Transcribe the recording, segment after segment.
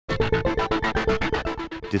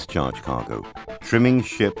discharge cargo, trimming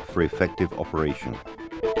ship for effective operation.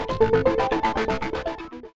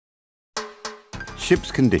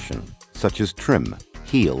 Ship's condition, such as trim,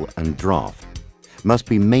 heel and draft, must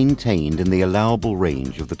be maintained in the allowable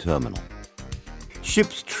range of the terminal.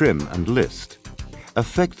 Ship's trim and list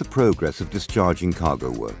affect the progress of discharging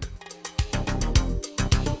cargo work.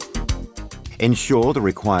 Ensure the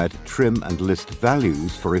required trim and list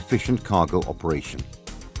values for efficient cargo operation.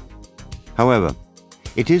 However,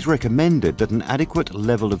 it is recommended that an adequate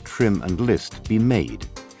level of trim and list be made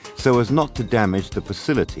so as not to damage the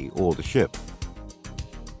facility or the ship.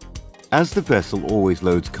 As the vessel always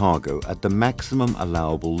loads cargo at the maximum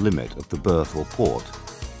allowable limit of the berth or port,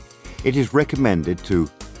 it is recommended to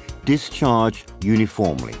discharge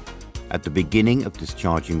uniformly at the beginning of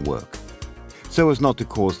discharging work, so as not to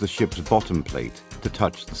cause the ship's bottom plate to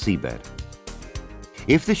touch the seabed.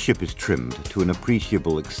 If the ship is trimmed to an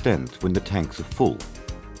appreciable extent when the tanks are full,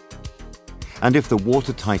 and if the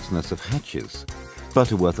watertightness of hatches,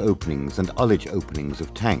 butterworth openings and ullage openings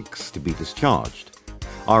of tanks to be discharged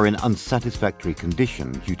are in unsatisfactory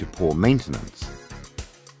condition due to poor maintenance,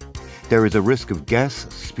 there is a risk of gas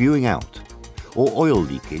spewing out or oil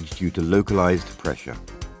leakage due to localized pressure.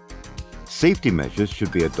 Safety measures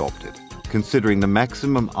should be adopted, considering the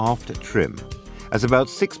maximum aft trim as about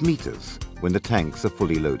 6 meters when the tanks are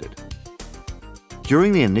fully loaded.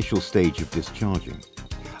 During the initial stage of discharging,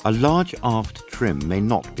 a large aft trim may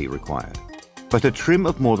not be required, but a trim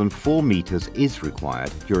of more than 4 meters is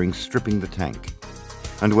required during stripping the tank,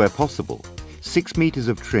 and where possible, 6 meters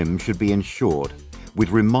of trim should be ensured with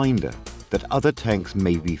reminder that other tanks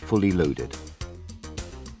may be fully loaded.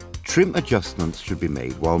 Trim adjustments should be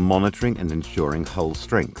made while monitoring and ensuring hull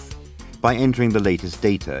strength by entering the latest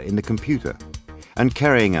data in the computer and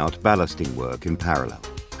carrying out ballasting work in parallel.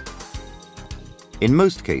 In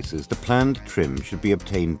most cases, the planned trim should be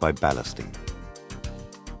obtained by ballasting.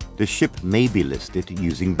 The ship may be listed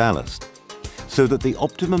using ballast, so that the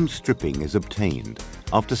optimum stripping is obtained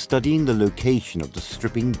after studying the location of the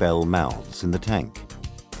stripping bell mouths in the tank.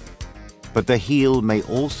 But the heel may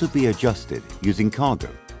also be adjusted using cargo,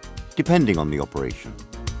 depending on the operation.